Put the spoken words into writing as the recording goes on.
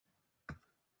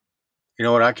You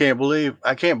know what I can't believe?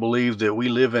 I can't believe that we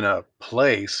live in a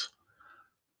place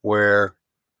where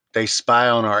they spy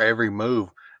on our every move.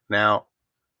 Now,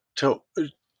 to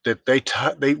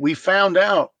that they we found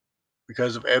out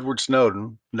because of Edward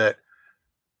Snowden that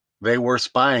they were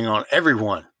spying on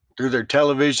everyone through their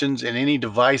televisions and any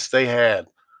device they had.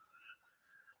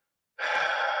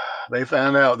 They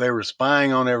found out they were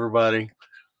spying on everybody,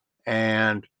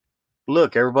 and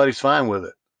look, everybody's fine with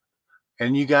it.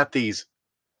 And you got these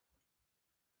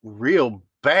real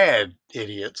bad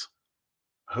idiots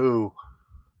who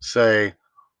say,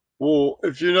 well,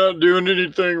 if you're not doing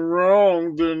anything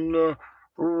wrong, then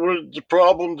what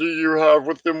problem do you have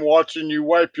with them watching you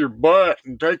wipe your butt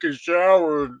and take a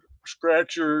shower and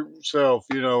scratch yourself?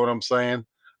 You know what I'm saying?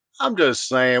 I'm just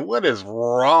saying, what is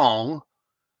wrong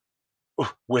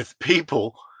with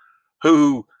people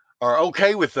who are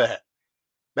okay with that?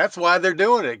 That's why they're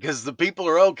doing it, because the people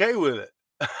are okay with it.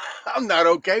 I'm not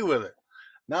okay with it.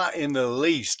 Not in the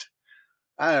least.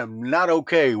 I am not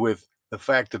okay with the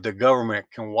fact that the government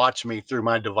can watch me through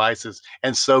my devices,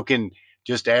 and so can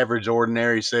just average,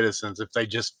 ordinary citizens if they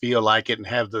just feel like it and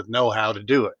have the know how to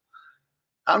do it.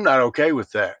 I'm not okay with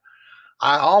that.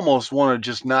 I almost want to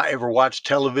just not ever watch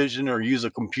television or use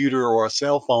a computer or a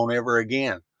cell phone ever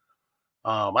again.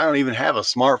 I don't even have a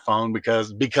smartphone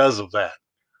because of that.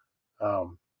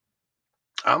 Um,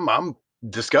 I'm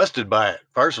disgusted by it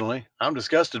personally. I'm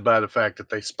disgusted by the fact that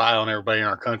they spy on everybody in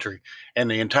our country, and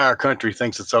the entire country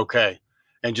thinks it's okay,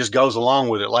 and just goes along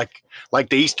with it, like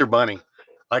the Easter Bunny,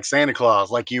 like Santa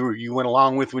Claus, like you went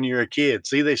along with when you were a kid.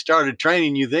 See, they started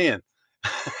training you then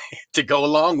to go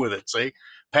along with it. See,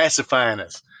 pacifying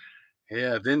us.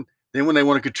 Yeah. Then when they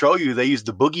want to control you, they use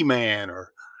the boogeyman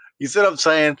or. You see what I'm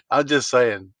saying? I'm just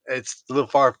saying it's a little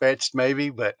far fetched,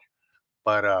 maybe, but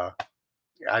I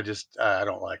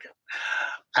don't like it.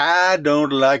 I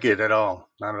don't like it at all.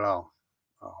 Not at all.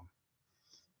 Um,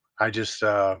 I just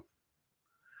I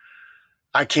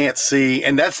can't see,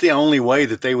 and that's the only way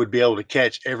that they would be able to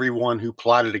catch everyone who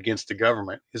plotted against the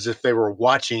government is if they were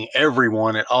watching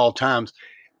everyone at all times,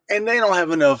 and they don't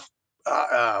have enough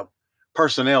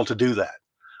personnel to do that.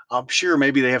 I'm sure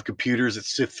maybe they have computers that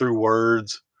sift through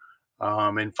words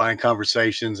and find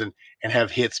conversations and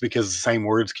have hits because the same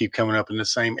words keep coming up in the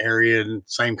same area and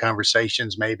same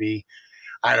conversations. Maybe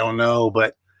I don't know,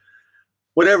 but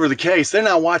whatever the case, they're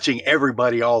not watching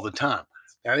everybody all the time.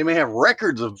 Now they may have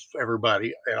records of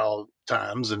everybody at all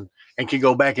times and can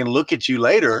go back and look at you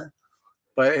later,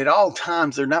 but at all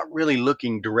times they're not really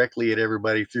looking directly at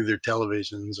everybody through their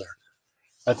televisions. Or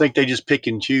I think they just pick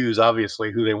and choose,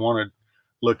 obviously, who they want to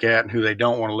look at and who they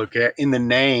don't want to look at in the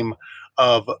name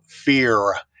of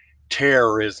fear,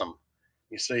 terrorism.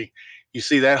 You see, you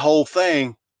see that whole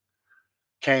thing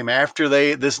came after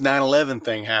they this 9/11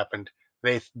 thing happened.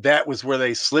 That was where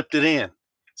they slipped it in.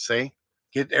 See,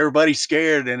 get everybody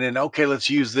scared, and then okay, let's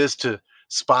use this to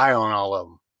spy on all of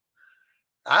them.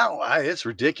 I don't. It's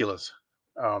ridiculous.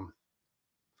 Um,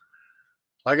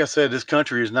 like I said, this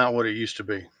country is not what it used to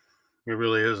be. It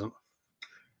really isn't.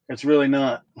 It's really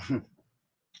not.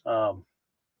 um,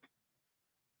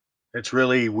 it's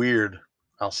really weird.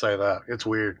 I'll say that it's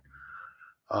weird.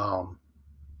 Um,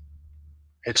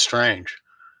 it's strange.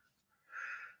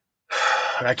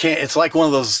 I can't. It's like one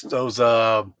of those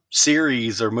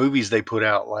series or movies they put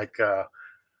out, like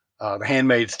The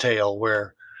Handmaid's Tale,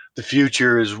 where the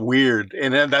future is weird,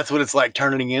 and that's what it's like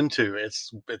turning into.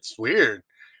 It's weird.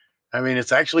 I mean,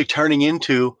 it's actually turning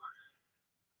into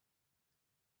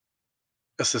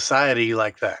a society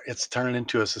like that. It's turning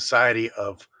into a society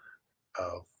of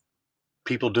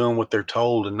people doing what they're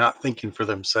told and not thinking for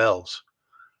themselves.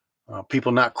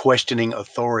 People not questioning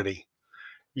authority.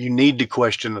 You need to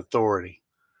question authority.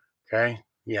 Okay,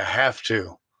 you have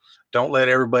to. Don't let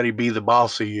everybody be the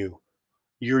boss of you.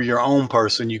 You're your own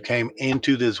person. You came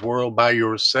into this world by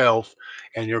yourself,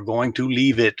 and you're going to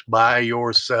leave it by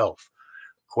yourself.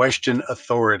 Question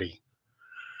authority.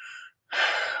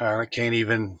 I can't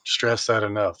even stress that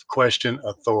enough. Question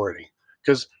authority.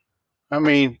 Because, I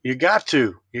mean, you got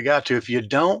to. You got to. If you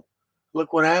don't,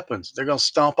 look what happens. They're going to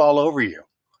stomp all over you.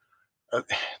 Uh,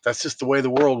 that's just the way the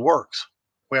world works.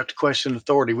 We have to question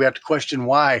authority. We have to question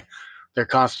why they're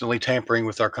constantly tampering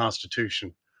with our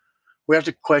Constitution. We have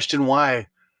to question why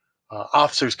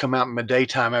officers come out in the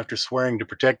daytime after swearing to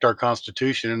protect our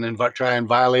Constitution and then try and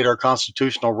violate our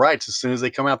constitutional rights as soon as they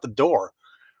come out the door.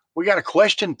 We got to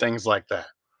question things like that.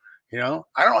 You know,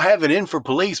 I don't have it in for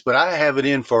police, but I have it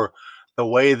in for the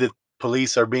way that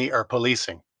police are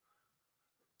policing.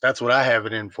 That's what I have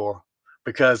it in for.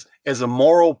 Because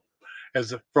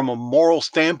from a moral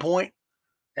standpoint,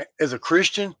 as a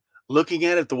Christian, looking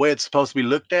at it the way it's supposed to be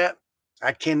looked at,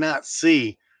 I cannot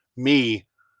see me,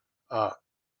 uh,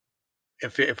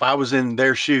 if I was in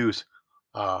their shoes,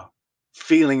 uh,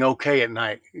 feeling okay at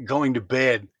night, going to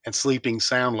bed and sleeping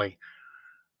soundly,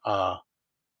 uh,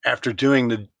 after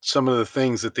doing some of the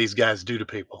things that these guys do to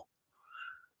people.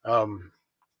 Um,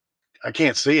 I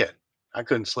can't see it. I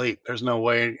couldn't sleep. There's no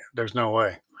way. There's no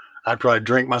way. I'd probably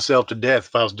drink myself to death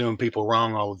if I was doing people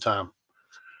wrong all the time,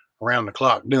 around the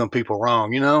clock, doing people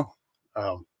wrong.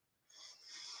 Um,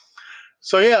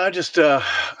 so yeah,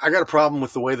 I got a problem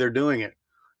with the way they're doing it,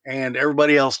 and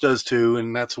everybody else does too.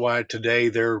 And that's why today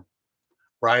they're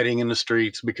rioting in the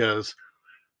streets, because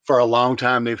for a long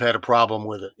time they've had a problem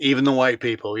with it. Even the white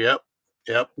people. Yep,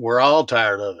 yep. We're all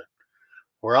tired of it.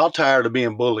 We're all tired of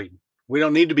being bullied. We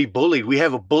don't need to be bullied. We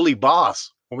have a bully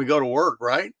boss when we go to work,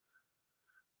 right?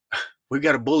 We've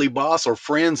got a bully boss or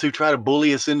friends who try to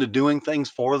bully us into doing things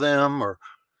for them, or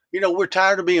we're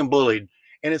tired of being bullied.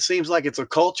 And it seems like it's a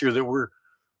culture that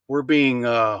we're being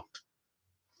told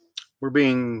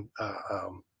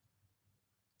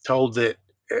that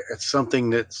it's something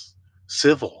that's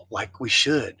civil, like we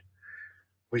should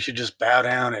just bow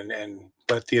down and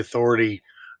let the authority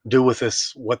do with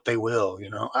us what they will.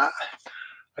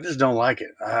 I just don't like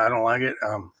it. I don't like it.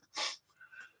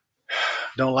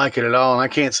 Don't like it at all. And I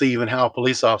can't see even how a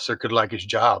police officer could like his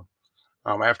job.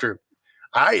 After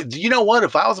you know what?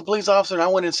 If I was a police officer and I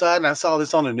went inside and I saw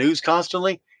this on the news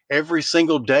constantly, every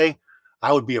single day,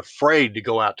 I would be afraid to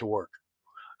go out to work.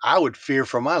 I would fear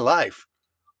for my life.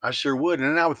 I sure would. And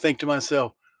then I would think to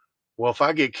myself, well, if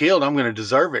I get killed, I'm going to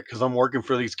deserve it because I'm working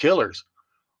for these killers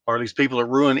or these people that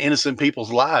ruin innocent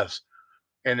people's lives.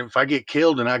 And if I get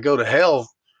killed and I go to hell,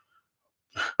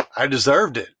 I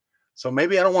deserved it. So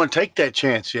maybe I don't want to take that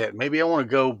chance yet. Maybe I want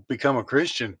to go become a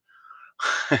Christian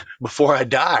before I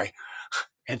die.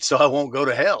 And so I won't go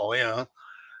to hell.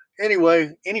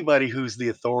 Anyway, anybody who's the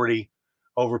authority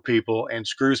over people and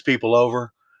screws people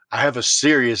over, I have a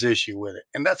serious issue with it.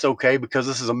 And that's okay because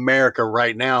this is America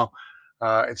right now.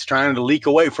 It's trying to leak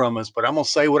away from us, but I'm going to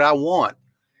say what I want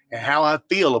and how I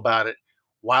feel about it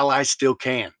while I still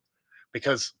can.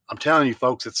 Because I'm telling you,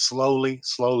 folks, it's slowly,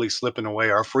 slowly slipping away.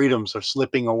 Our freedoms are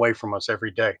slipping away from us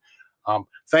every day.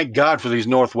 Thank God for these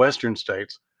Northwestern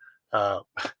states. Uh,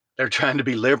 they're trying to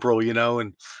be liberal,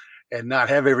 and not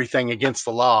have everything against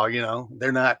the law.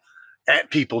 They're not at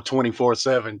people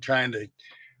 24/7 trying to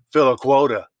fill a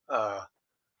quota.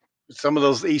 Some of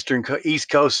those East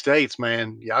Coast states,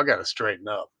 man, y'all got to straighten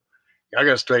up. Y'all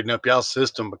got to straighten up y'all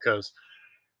system, because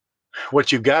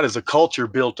what you've got is a culture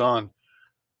built on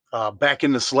back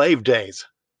in the slave days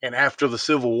and after the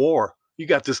Civil War. You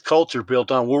got this culture built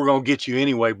on, we're going to get you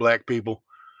anyway, black people.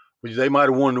 They might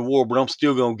have won the war, but I'm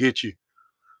still going to get you.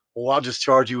 Well, I'll just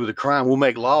charge you with a crime. We'll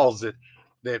make laws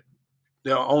that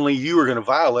only you are going to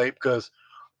violate because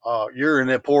you're in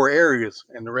the poor areas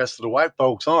and the rest of the white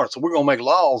folks aren't. So we're going to make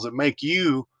laws that make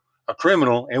you a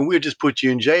criminal, and we'll just put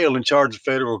you in jail and charge the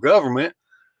federal government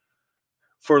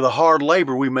for the hard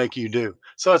labor we make you do.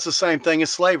 So it's the same thing as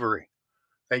slavery.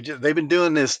 They've been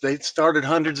doing this. They started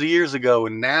hundreds of years ago,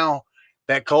 and now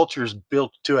that culture is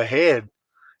built to a head,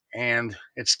 and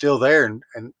it's still there.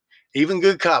 And even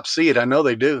good cops see it. I know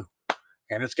they do,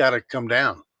 and it's got to come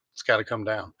down. It's got to come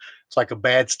down. It's like a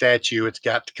bad statue. It's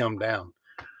got to come down.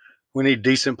 We need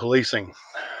decent policing.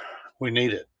 We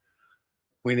need it.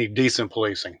 We need decent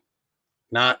policing,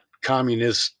 not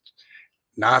communist,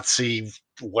 Nazi,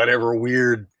 whatever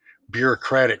weird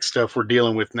bureaucratic stuff we're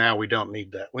dealing with now. We don't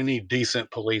need that. We need decent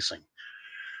policing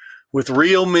with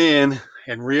real men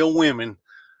and real women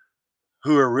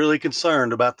who are really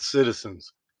concerned about the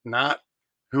citizens, not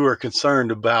who are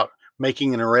concerned about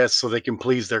making an arrest so they can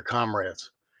please their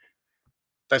comrades.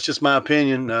 That's just my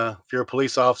opinion. If you're a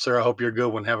police officer, I hope you're a good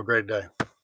one. Have a great day.